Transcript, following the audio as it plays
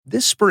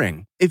This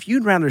spring, if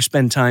you'd rather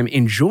spend time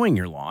enjoying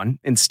your lawn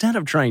instead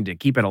of trying to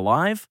keep it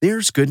alive,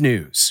 there's good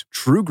news.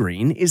 True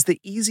Green is the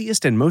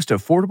easiest and most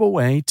affordable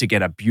way to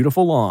get a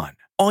beautiful lawn.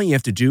 All you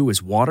have to do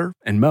is water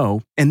and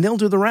mow, and they'll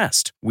do the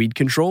rest. Weed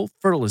control,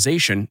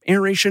 fertilization,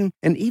 aeration,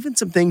 and even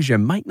some things you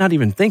might not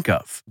even think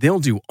of. They'll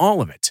do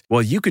all of it,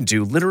 while you can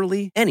do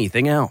literally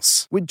anything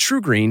else. With True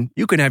Green,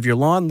 you can have your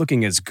lawn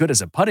looking as good as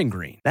a putting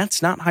green.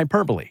 That's not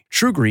hyperbole.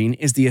 True Green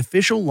is the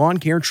official lawn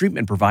care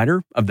treatment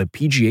provider of the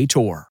PGA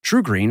Tour.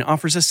 True Green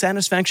offers a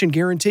satisfaction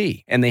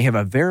guarantee, and they have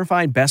a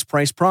verified best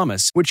price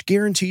promise, which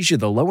guarantees you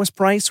the lowest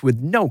price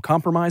with no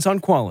compromise on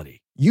quality.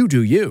 You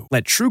do you.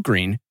 Let True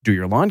Green do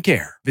your lawn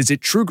care. Visit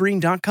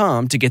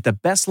truegreen.com to get the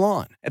best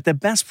lawn at the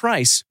best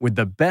price with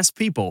the best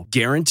people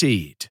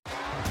guaranteed.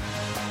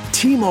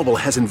 T-Mobile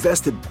has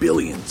invested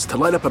billions to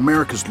light up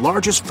America's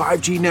largest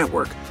 5G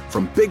network,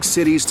 from big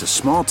cities to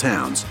small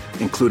towns,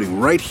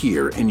 including right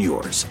here in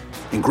yours.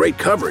 And great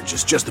coverage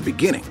is just the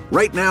beginning.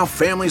 Right now,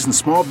 families and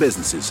small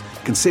businesses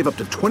can save up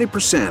to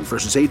 20%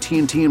 versus AT&T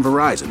and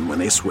Verizon when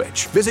they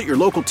switch. Visit your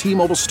local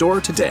T-Mobile store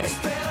today.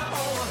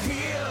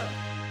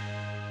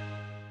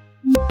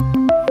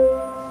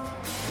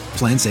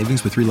 Plan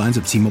savings with 3 lines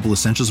of T-Mobile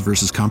Essentials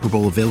versus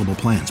comparable available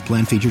plans.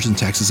 Plan features and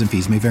taxes and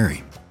fees may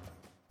vary.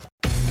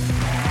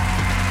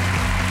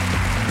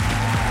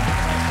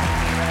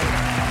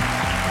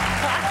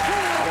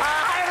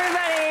 Hi,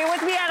 everybody.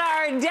 With me at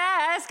our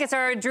desk, it's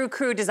our Drew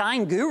Crew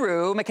design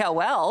guru, Mikkel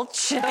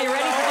Welch. Are you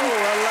ready for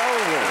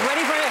Hello.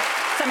 Ready for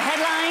some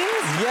headlines?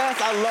 Yes,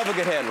 I love a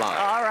good headline.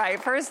 All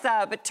right, first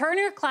up,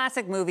 Turner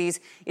Classic Movies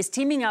is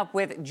teaming up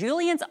with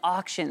Julian's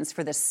Auctions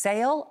for the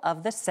sale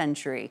of the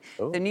century.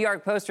 Ooh. The New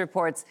York Post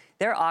reports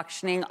they're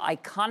auctioning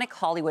iconic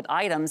Hollywood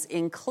items,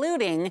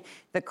 including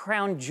the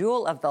crown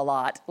jewel of the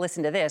lot.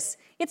 Listen to this.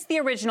 It's the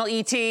original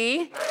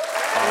E.T.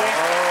 Yes,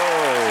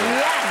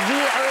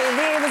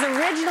 it was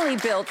originally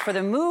built for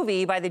the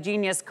movie by the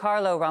genius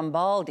Carlo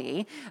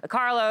Rambaldi.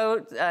 Carlo,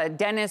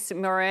 Dennis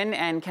Muren,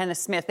 and Kenneth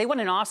Smith, they won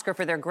an Oscar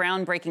for their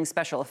groundbreaking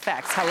special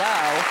effects. Hello.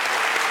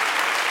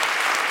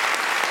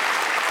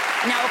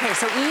 Now, okay,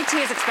 so E.T.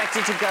 is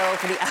expected to go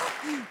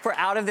for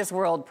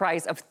out-of-this-world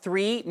price of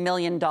 $3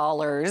 million.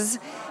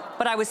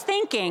 But I was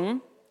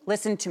thinking,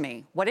 listen to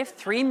me, what if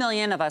 3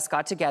 million of us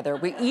got together,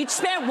 we each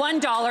spent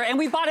 $1, and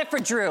we bought it for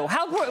Drew? Wasn't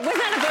that a brilliant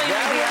idea?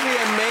 That would be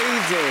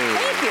amazing.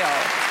 Thank you.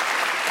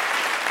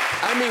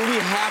 I mean, we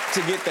have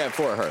to get that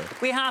for her.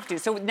 We have to.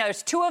 So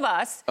there's 2 of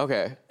us.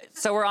 Okay.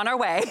 So we're on our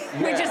way.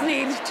 Yeah. We just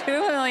need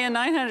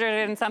 2,900,000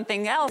 and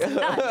something else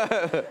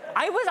done.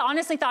 I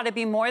honestly thought it'd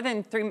be more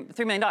than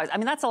 $3 million. I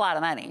mean, that's a lot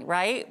of money,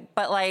 right?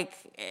 But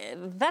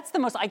that's the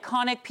most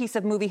iconic piece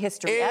of movie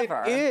history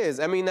ever. It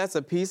is. I mean, that's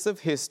a piece of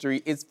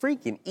history. It's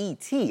freaking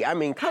E.T. I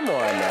mean, come on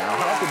now.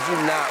 How could you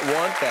not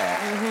want that?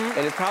 Mm-hmm.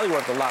 And it's probably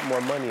worth a lot more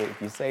money if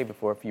you save it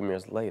for a few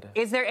years later.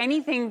 Is there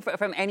anything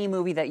from any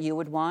movie that you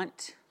would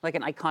want? Like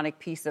an iconic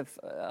piece of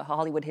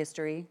Hollywood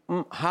history?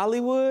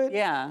 Hollywood?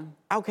 Yeah.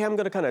 Okay, I'm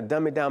gonna kind of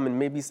dumb it down and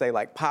maybe say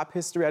pop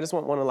history. I just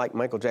want one of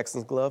Michael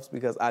Jackson's gloves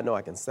because I know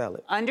I can sell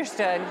it.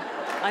 Understood.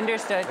 I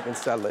can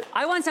sell it.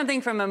 I want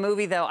something from a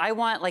movie, though. I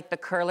want, the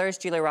curlers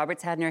Julia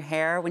Roberts had in her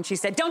hair when she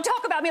said, "Don't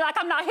talk about me like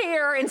I'm not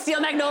here," in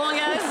Steel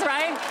Magnolias,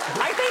 right?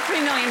 I'd pay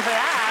 $3 million for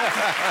that.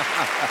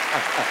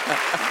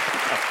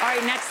 All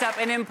right, next up,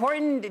 an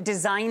important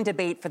design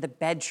debate for the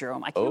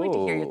bedroom. I can't wait to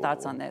hear your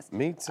thoughts on this.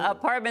 Me too.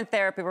 Apartment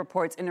Therapy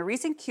reports in a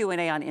recent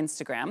Q&A on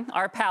Instagram,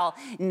 our pal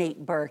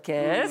Nate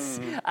Berkus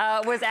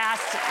was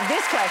asked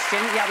this question.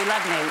 Yeah, we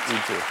love Nate. Me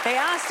too. They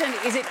asked him,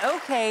 is it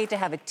okay to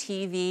have a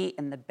TV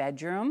in the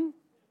bedroom?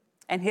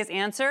 And his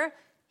answer,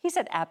 he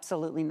said,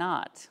 absolutely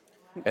not.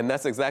 And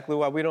that's exactly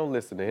why we don't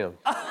listen to him.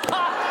 I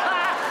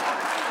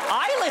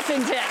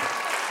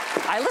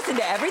listen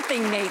to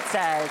everything Nate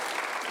says.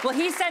 Well,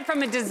 he said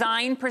from a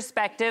design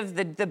perspective,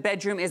 the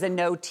bedroom is a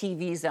no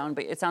TV zone,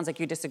 but it sounds like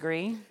you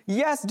disagree.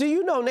 Yes, do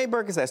you know Nate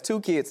Berkus has 2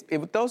 kids?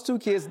 With those 2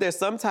 kids, there's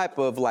some type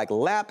of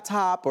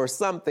laptop or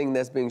something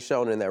that's being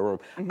shown in that room.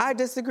 Mm-hmm. I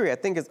disagree. I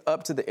think it's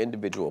up to the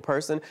individual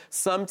person.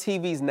 Some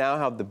TVs now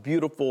have the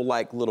beautiful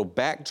little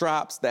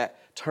backdrops that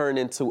turn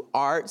into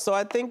art, so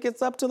I think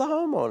it's up to the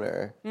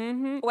homeowner.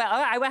 Mm-hmm. Well,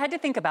 I had to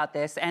think about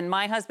this, and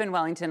my husband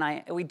Wellington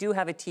and we do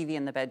have a TV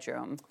in the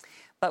bedroom,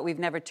 but we've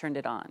never turned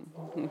it on.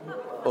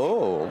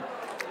 Oh,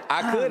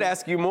 I could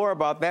ask you more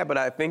about that, but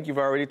I think you've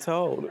already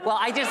told. Well,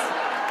 I'm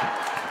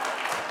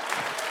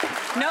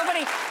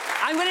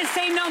gonna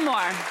say no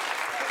more.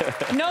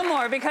 No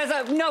more, because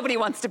nobody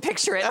wants to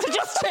picture it. So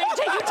just stop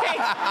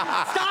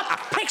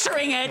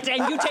picturing it,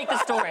 and you take the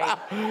story.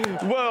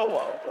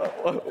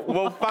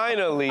 Well,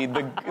 finally,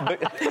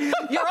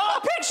 You're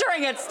all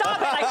picturing it. Stop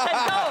it.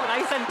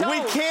 I said don't. We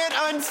can't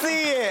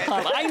unsee it.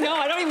 I know.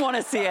 I don't even want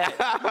to see it.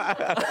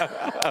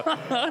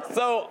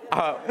 So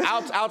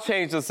I'll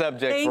change the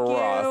subject Thank for you.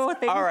 Ross.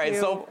 Thank all right. you.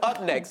 So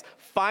up next.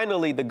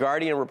 Finally, The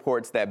Guardian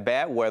reports that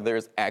bad weather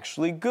is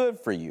actually good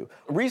for you.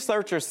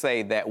 Researchers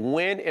say that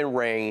when it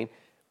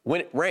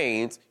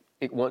rains,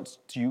 it wants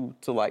you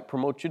to like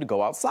promote you to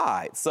go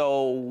outside.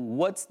 So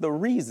what's the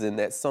reason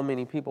that so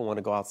many people want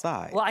to go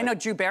outside? Well, I know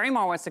Drew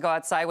Barrymore wants to go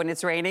outside when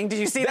it's raining. Did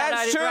you see that?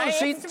 That's true. Right?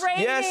 It's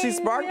raining. Yeah, she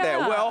sparked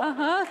that. Well,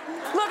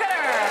 look at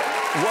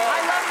her. Well,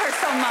 I love her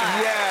so much.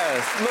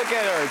 Yes, look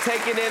at her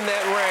taking in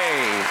that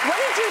rain. What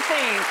did you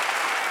think?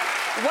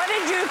 What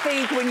did you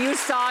think when you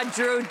saw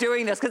Drew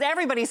doing this? Because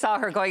everybody saw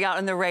her going out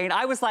in the rain.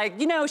 I was like,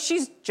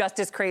 she's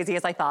just as crazy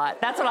as I thought.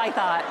 That's what I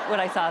thought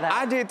when I saw that.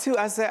 I did too.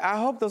 I said, I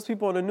hope those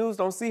people on the news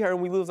don't see her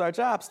and we lose our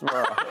jobs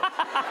tomorrow.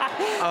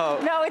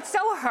 No, it's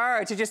so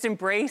her to just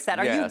embrace that.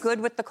 Are you Yes.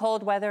 good with the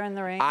cold weather and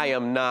the rain? I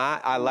am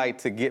not. I like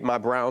to get my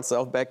brown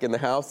self back in the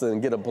house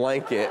and get a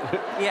blanket.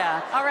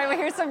 Yeah. All right, well,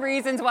 here's some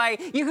reasons why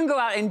you can go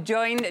out and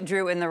join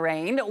Drew in the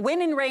rain.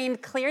 Wind and rain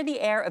clear the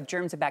air of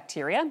germs and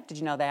bacteria. Did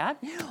you know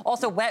that?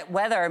 Also, wet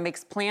weather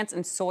makes plants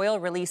and soil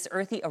release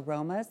earthy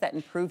aromas that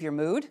improve your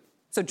mood.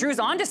 So Drew's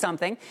onto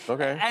something.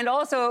 Okay. And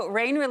also,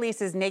 rain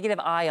releases negative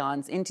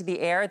ions into the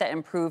air that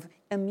improve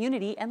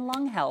immunity and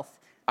lung health.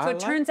 So I it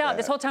turns like out that.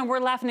 this whole time we're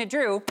laughing at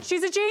Drew,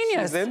 she's a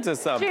genius. She's into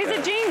something. She's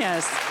a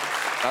genius.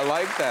 I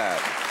like that.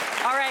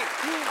 All right,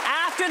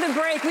 after the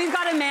break, we've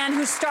got a man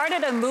who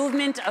started a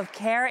movement of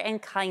care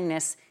and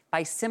kindness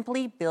by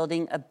simply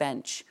building a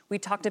bench. We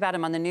talked about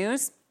him on the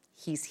news.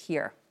 He's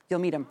here. You'll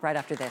meet him right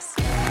after this.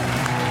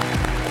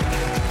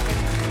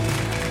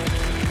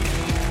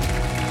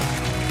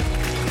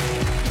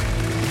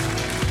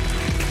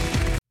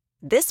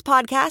 This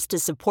podcast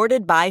is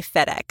supported by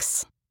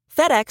FedEx.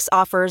 FedEx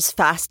offers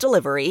fast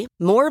delivery,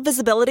 more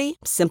visibility,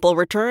 simple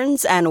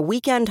returns, and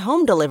weekend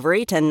home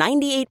delivery to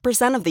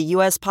 98% of the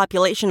U.S.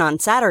 population on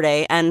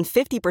Saturday and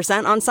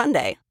 50% on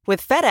Sunday.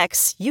 With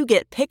FedEx, you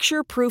get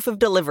picture proof of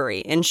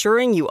delivery,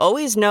 ensuring you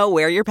always know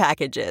where your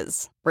package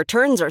is.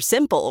 Returns are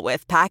simple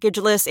with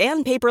packageless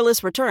and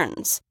paperless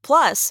returns.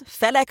 Plus,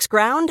 FedEx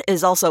Ground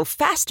is also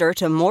faster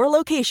to more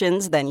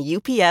locations than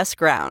UPS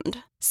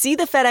Ground. See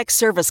the FedEx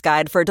service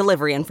guide for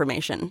delivery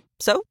information.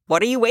 So,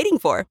 what are you waiting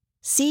for?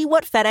 See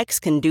what FedEx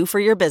can do for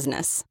your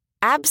business.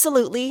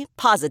 Absolutely,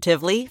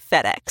 positively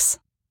FedEx.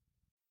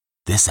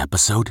 This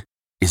episode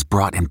is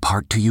brought in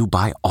part to you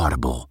by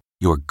Audible,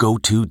 your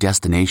go-to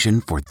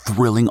destination for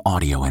thrilling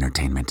audio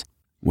entertainment.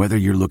 Whether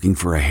you're looking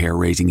for a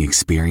hair-raising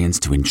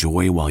experience to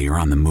enjoy while you're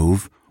on the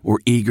move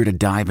or eager to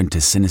dive into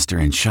sinister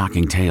and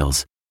shocking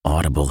tales,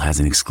 Audible has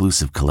an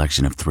exclusive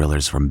collection of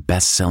thrillers from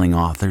best-selling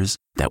authors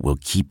that will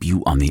keep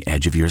you on the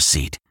edge of your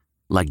seat.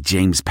 Like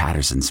James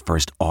Patterson's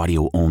first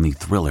audio-only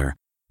thriller,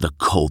 The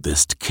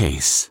Coldest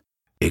Case.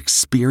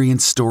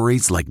 Experience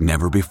stories like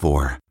never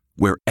before,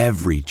 where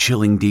every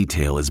chilling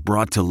detail is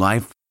brought to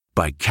life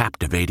by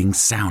captivating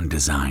sound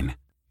design.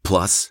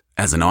 Plus,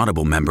 as an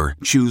Audible member,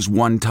 choose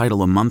one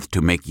title a month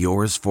to make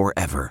yours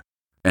forever.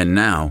 And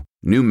now,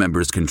 new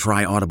members can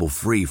try Audible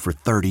free for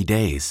 30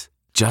 days.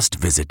 Just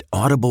visit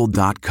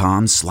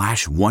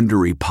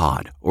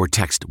audible.com/WonderyPod or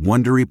text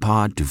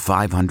WonderyPod to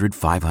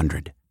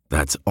 500-500.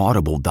 That's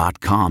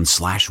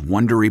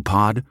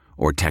audible.com/WonderyPod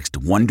or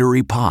text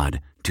WonderyPod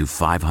to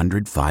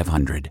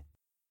 500-500.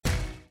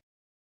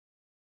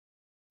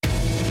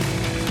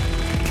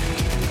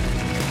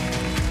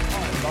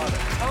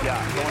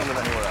 Yeah, don't live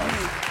anywhere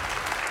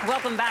else.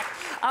 Welcome back.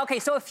 Okay,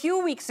 so a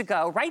few weeks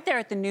ago, right there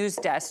at the news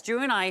desk,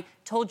 Drew and I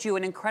told you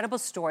an incredible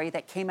story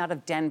that came out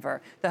of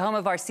Denver, the home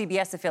of our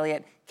CBS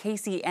affiliate,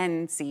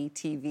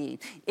 KCNC-TV.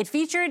 It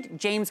featured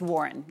James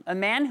Warren, a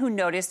man who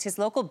noticed his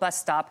local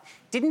bus stop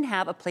didn't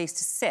have a place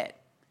to sit.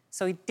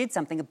 So he did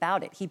something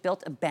about it. He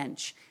built a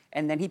bench,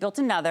 and then he built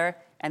another,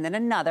 and then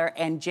another,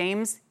 and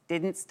James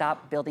didn't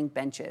stop building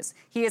benches.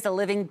 He is a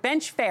living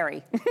bench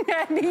fairy,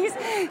 and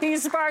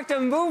he's sparked a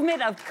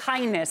movement of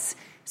kindness.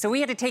 So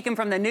we had to take him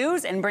from the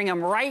news and bring him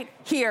right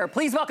here.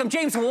 Please welcome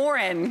James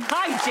Warren.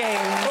 Hi, James.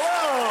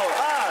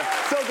 Hello.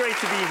 So great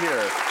to be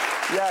here.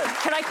 Yes.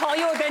 Can I call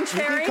you a bench You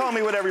fairy? can call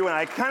me whatever you want.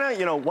 I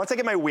kind of, once I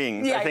get my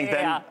wings, I think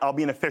then I'll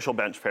be an official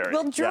bench fairy.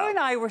 Well, Drew and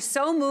I were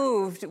so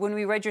moved when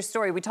we read your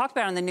story. We talked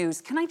about it on the news.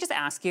 Can I just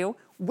ask you,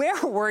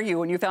 where were you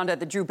when you found out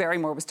that Drew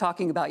Barrymore was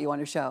talking about you on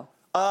her show?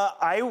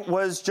 I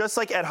was just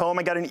like at home.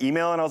 I got an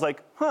email and I was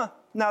like,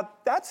 now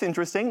that's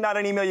interesting. Not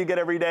an email you get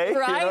every day.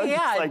 Right,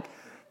 yeah. It's like,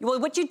 well,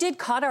 what you did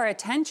caught our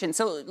attention.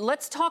 So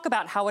let's talk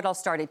about how it all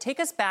started. Take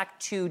us back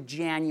to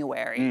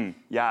January.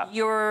 Yeah.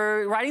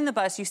 You're riding the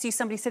bus. You see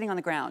somebody sitting on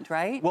the ground,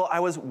 right? Well, I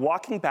was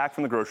walking back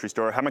from the grocery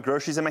store, had my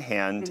groceries in my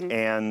hand,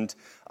 and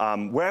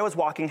where I was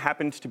walking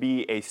happened to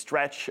be a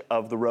stretch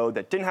of the road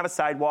that didn't have a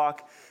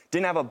sidewalk,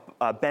 didn't have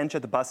a bench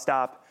at the bus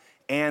stop,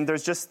 and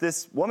there's just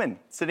this woman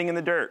sitting in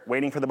the dirt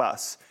waiting for the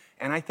bus.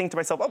 And I think to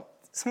myself,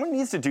 someone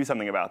needs to do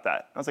something about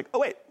that. I was like,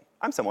 wait.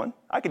 I'm someone.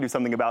 I can do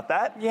something about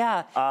that.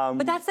 Yeah,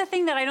 but that's the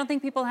thing that I don't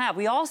think people have.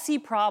 We all see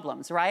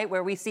problems, right?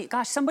 Where we see,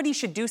 gosh, somebody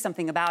should do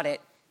something about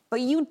it.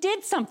 But you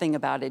did something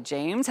about it,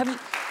 James. Have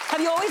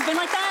you always been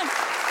like that?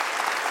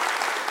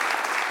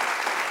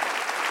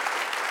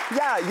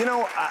 Yeah,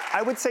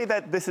 I would say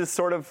that this is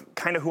sort of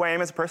kind of who I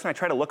am as a person. I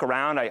try to look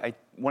around. I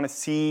want to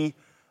see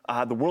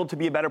the world to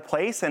be a better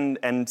place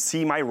and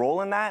see my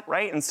role in that,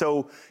 right? And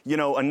so,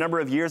 a number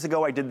of years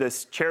ago, I did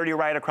this charity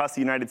ride across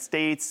the United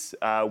States.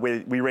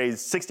 We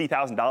raised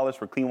 $60,000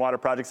 for clean water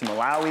projects in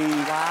Malawi.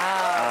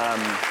 Wow.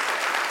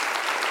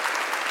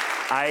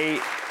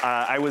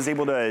 I was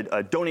able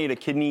to donate a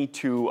kidney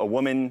to a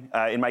woman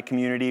in my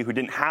community who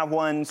didn't have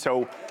one.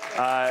 So,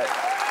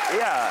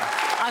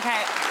 yeah.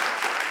 Okay.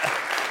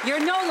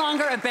 You're no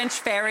longer a bench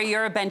fairy,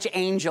 you're a bench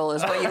angel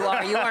is what you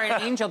are. You are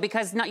an angel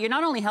because you're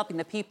not only helping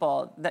the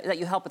people that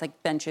you help with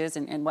like benches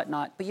and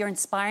whatnot, but you're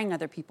inspiring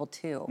other people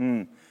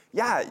too.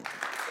 Yeah.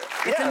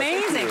 It's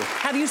amazing.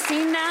 Have you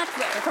seen that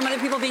from other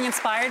people being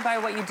inspired by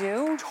what you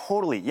do?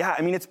 Totally, yeah.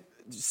 I mean, it's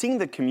seeing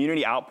the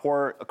community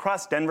outpour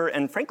across Denver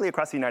and frankly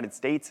across the United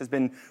States has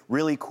been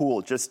really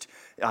cool. Just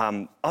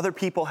other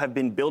people have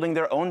been building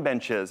their own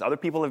benches. Other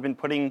people have been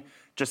putting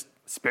just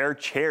spare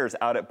chairs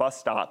out at bus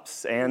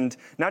stops. And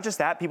not just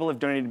that, people have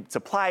donated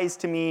supplies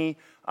to me.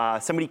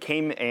 Somebody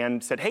came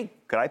and said, hey,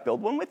 could I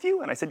build one with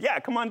you? And I said, yeah,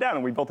 come on down.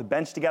 And we built a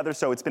bench together.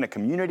 So it's been a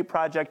community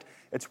project.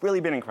 It's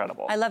really been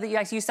incredible. I love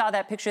that you saw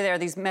that picture there,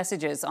 these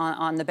messages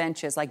on the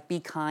benches, like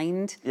be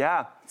kind.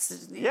 Yeah.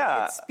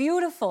 It's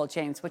beautiful,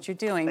 James, what you're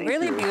doing. Thank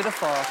really you.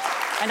 Beautiful.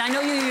 And I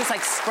know you use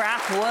like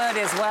scrap wood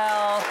as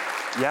well.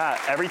 Yeah,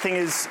 everything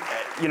is,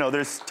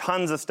 there's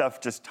tons of stuff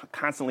just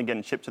constantly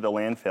getting shipped to the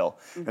landfill.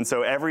 And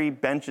so every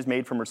bench is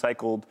made from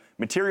recycled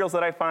materials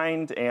that I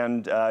find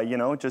and,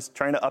 just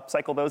trying to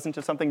upcycle those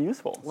into something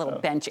useful. Little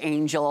bench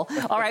angel.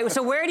 All right,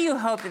 so where do you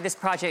hope that this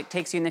project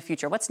takes you in the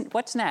future? What's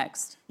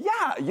next?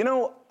 Yeah,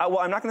 well,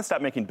 I'm not going to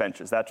stop making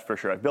benches, that's for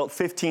sure. I've built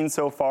 15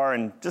 so far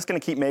and just going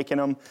to keep making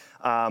them.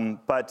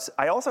 But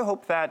I also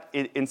hope that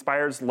it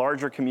inspires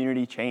larger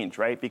community change,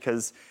 right?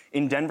 Because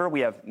in Denver,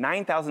 we have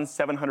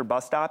 9,700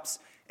 bus stops,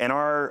 and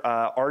our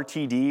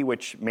RTD,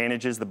 which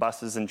manages the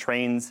buses and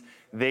trains,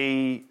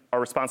 they are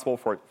responsible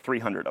for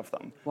 300 of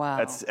them.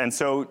 Wow. And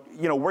so,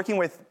 working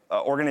with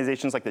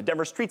organizations like the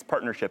Denver Streets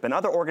Partnership and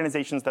other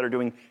organizations that are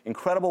doing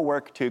incredible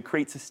work to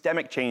create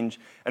systemic change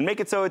and make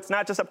it so it's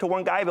not just up to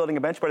one guy building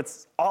a bench, but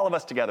it's all of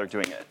us together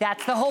doing it.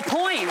 That's the whole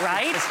point,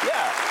 right?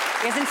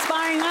 Yeah. Is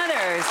inspiring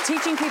others,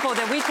 teaching people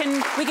that we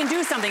can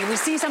do something. If we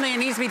see something that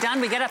needs to be done,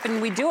 we get up and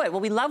we do it.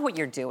 Well, we love what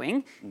you're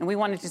doing, and we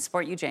wanted to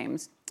support you,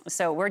 James.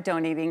 So we're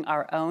donating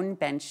our own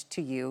bench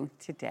to you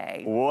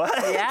today. What?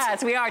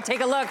 Yes, we are.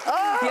 Take a look.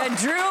 The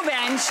Drew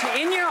bench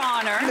in your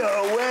honor.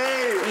 No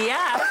way.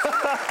 Yeah.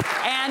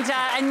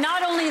 And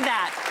not only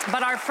that,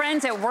 but our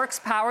friends at Works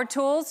Power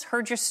Tools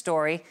heard your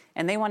story,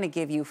 and they want to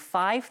give you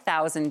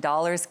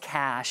 $5,000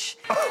 cash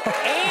and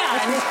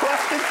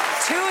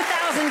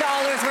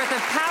 $2,000 worth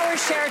of Power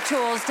Share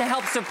tools to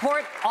help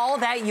support all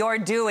that you're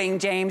doing,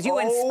 James. You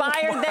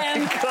inspired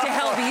them to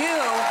help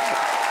you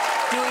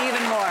do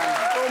even more.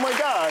 Oh my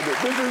God,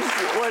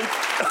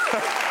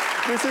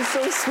 this is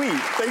so sweet.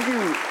 Thank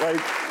you.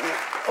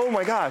 Oh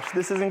my gosh,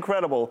 this is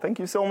incredible. Thank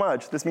you so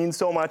much. This means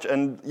so much,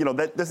 and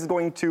this is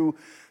going to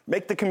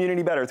make the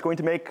community better. It's going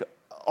to make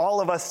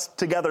all of us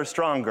together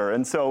stronger.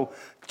 And so,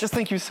 just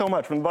thank you so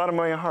much from the bottom of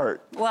my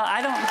heart. Well,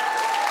 I don't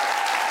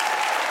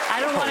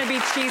want to be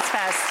cheese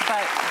fest,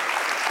 but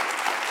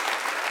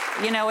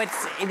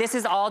this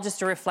is all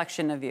just a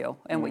reflection of you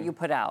and what you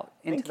put out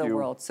into the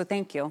world. So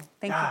thank you.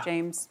 Thank you,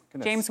 James.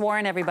 Goodness. James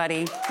Warren,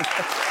 everybody.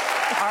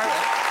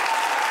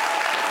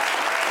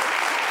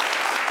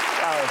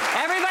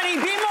 Everybody,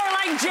 be more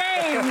like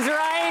James,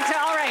 right?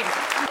 All right.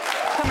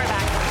 Come right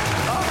back.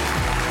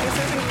 This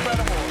is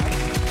incredible.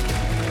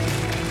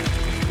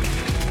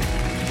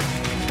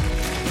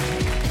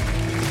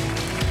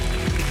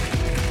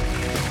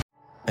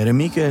 At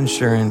Amica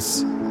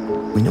Insurance,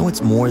 we know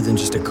it's more than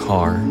just a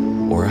car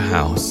or a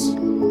house.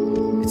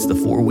 It's the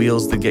four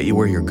wheels that get you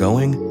where you're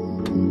going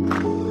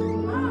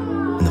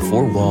and the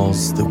four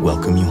walls that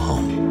welcome you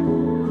home.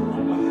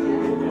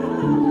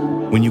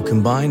 When you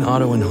combine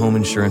auto and home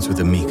insurance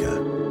with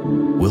Amica,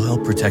 we'll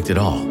help protect it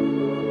all.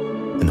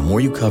 And the more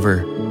you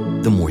cover,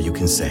 the more you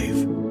can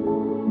save.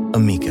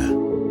 Amica.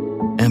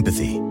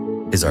 Empathy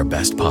is our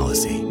best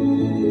policy.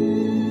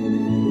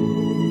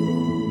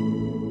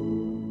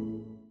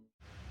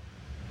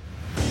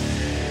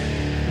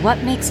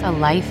 What makes a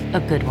life a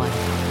good one?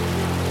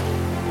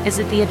 Is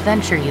it the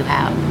adventure you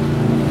have?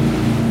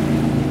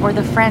 Or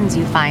the friends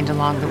you find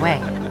along the way?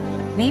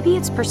 Maybe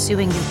it's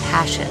pursuing your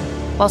passion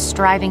while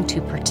striving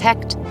to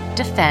protect,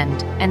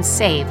 defend, and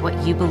save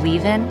what you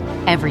believe in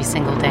every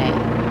single day.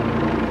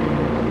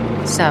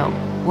 So,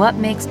 what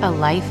makes a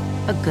life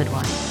a good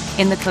one?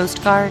 In the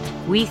Coast Guard,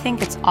 we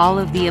think it's all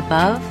of the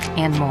above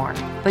and more,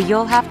 but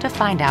you'll have to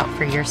find out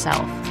for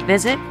yourself.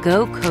 Visit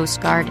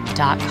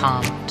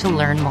gocoastguard.com to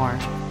learn more.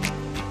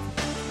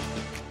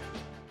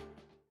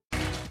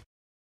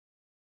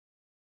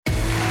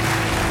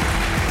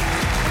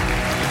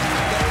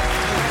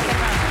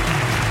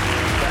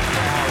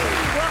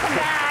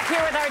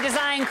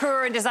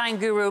 Design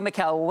guru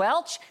Mikkel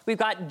Welch. We've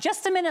got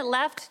just a minute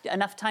left,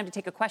 enough time to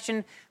take a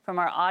question from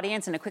our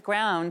audience and a quick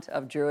round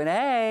of Drew and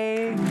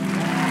A.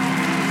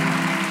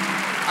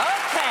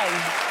 Okay.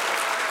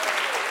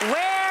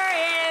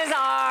 Where is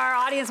our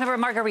audience audience member,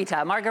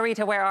 Margarita.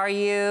 Margarita, where are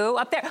you?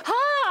 Up there.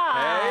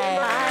 Hi.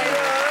 Hey.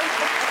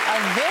 A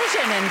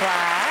vision in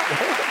black.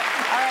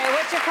 All right,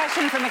 what's your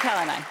question for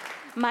Michaela and I?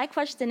 My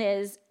question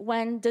is,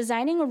 when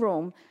designing a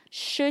room,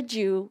 should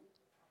you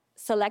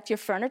select your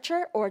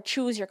furniture or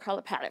choose your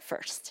color palette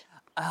first?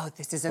 Oh,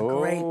 this is a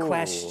great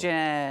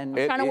question.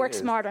 I'm trying to work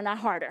smarter, not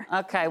harder.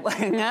 Okay,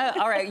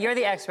 all right, you're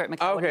the expert,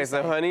 Michaela. Okay,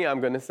 so honey, I'm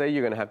gonna say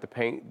you're gonna have to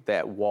paint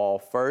that wall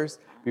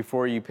first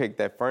before you pick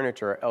that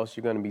furniture, or else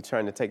you're gonna be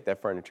trying to take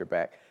that furniture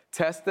back.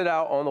 Test it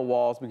out on the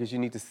walls because you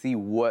need to see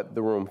what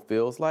the room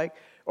feels like,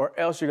 or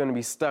else you're gonna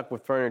be stuck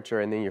with furniture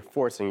and then you're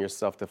forcing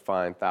yourself to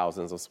find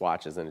thousands of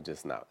swatches and it's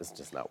just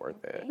not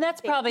worth it. That's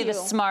probably the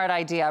smart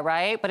idea,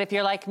 right? But if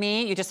you're like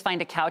me, you just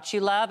find a couch you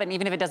love, and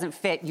even if it doesn't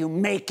fit, you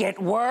make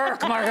it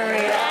work, Margarita.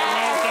 Make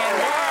it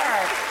work.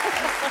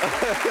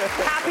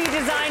 Happy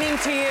designing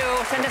to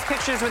you. Send us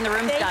pictures when the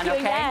room's done,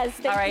 okay? Yes,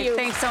 thank all right, you.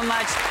 Thanks so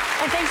much.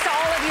 And thanks to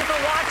all of you for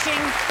watching.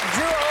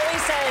 Drew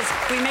always says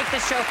we make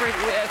this show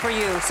for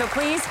you. So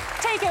please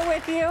take it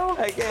with you.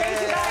 Okay.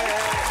 Thank you,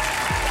 guys.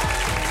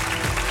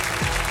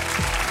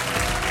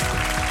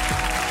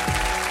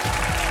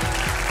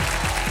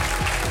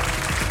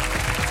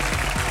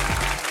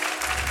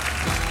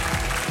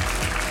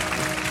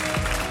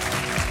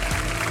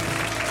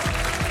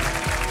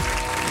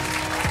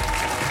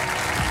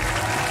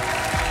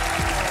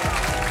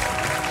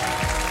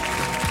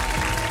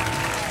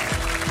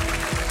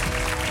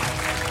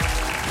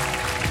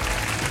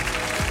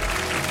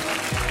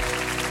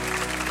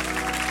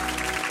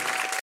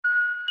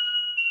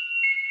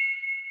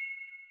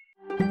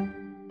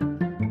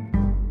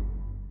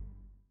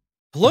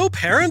 Hello,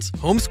 parents,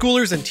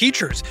 homeschoolers, and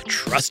teachers.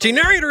 Trusty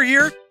narrator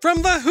here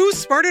from the Who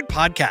Smarted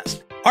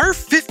podcast. Our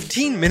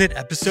 15-minute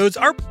episodes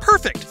are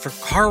perfect for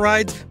car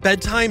rides,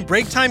 bedtime,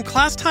 break time,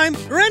 class time,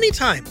 or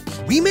anytime.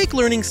 We make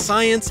learning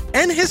science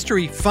and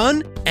history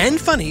fun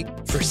and funny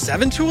for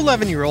 7 to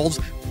 11-year-olds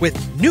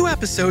with new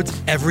episodes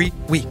every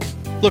week.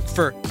 Look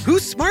for Who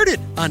Smarted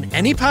on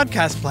any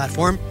podcast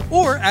platform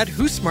or at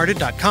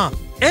whosmarted.com.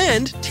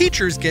 And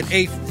teachers get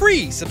a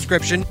free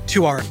subscription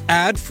to our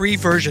ad-free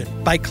version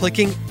by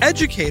clicking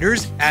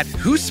educators at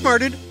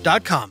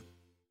whosmarted.com.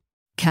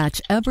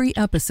 Catch every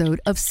episode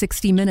of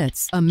 60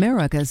 Minutes,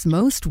 America's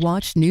most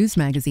watched news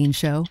magazine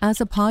show, as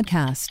a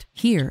podcast.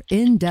 Hear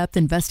in-depth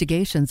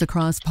investigations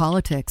across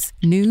politics,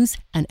 news,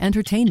 and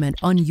entertainment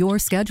on your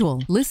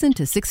schedule. Listen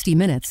to 60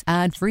 Minutes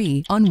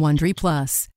ad-free on Wondery Plus.